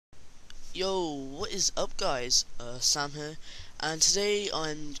Yo, what is up guys? Sam here, and today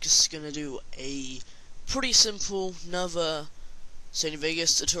I'm just gonna do a pretty simple another Sony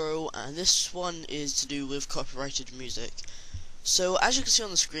Vegas tutorial, and this one is to do with copyrighted music. So as you can see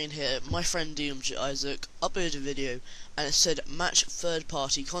on the screen here, my friend TheZiiC uploaded a video and it said match third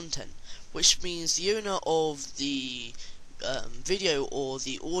party content, which means the owner of the video or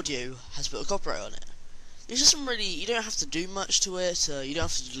the audio has put a copyright on it. It doesn't really, you don't have to do much to it, you don't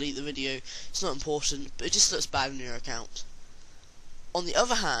have to delete the video, it's not important, but it just looks bad on your account. On the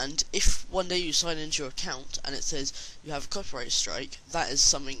other hand, if one day you sign into your account and it says you have a copyright strike, that is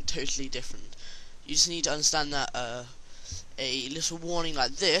something totally different. You just need to understand that a little warning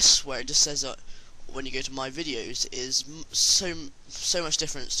like this, where it just says that when you go to my videos, is so much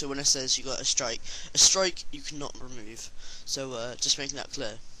difference to when it says you got a strike. A strike you cannot remove, so just making that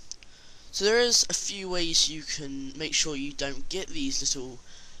clear. So there is a few ways you can make sure you don't get these little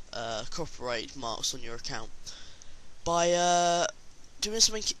copyright marks on your account. By doing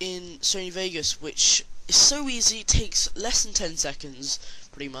something in Sony Vegas, which is so easy, takes less than 10 seconds,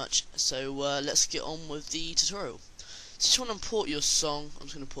 pretty much. So let's get on with the tutorial. So just want to import your song. I'm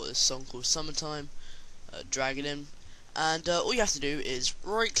just going to import this song called Summertime, drag it in, and all you have to do is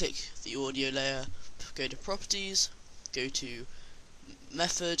right click the audio layer, go to properties, go to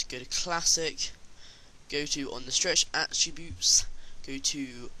method, go to classic, go to on the stretch attributes, go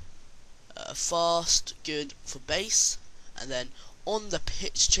to fast, good for bass, and then on the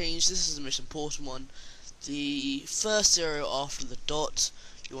pitch change, this is the most important one, the first zero after the dot,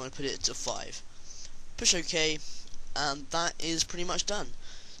 you want to put it to 5. Push OK, and that is pretty much done.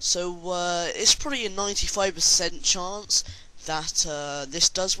 So it's probably a 95% chance that this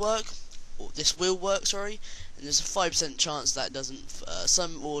does work, or this will work, sorry, and there's a 5% chance that doesn't,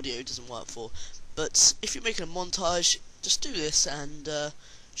 some audio doesn't work for. But if you're making a montage, just do this and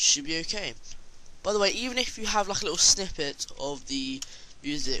should be okay. By the way, even if you have like a little snippet of the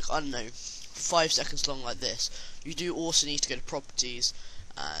music, I don't know, 5 seconds long like this, you do also need to go to properties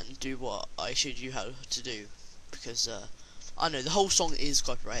and do what I showed you how to do, because I know the whole song is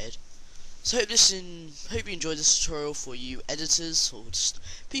copyrighted. So hope you enjoyed this tutorial for you editors or just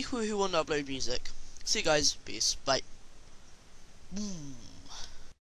people who want to upload music. See you guys, peace, bye. Boom.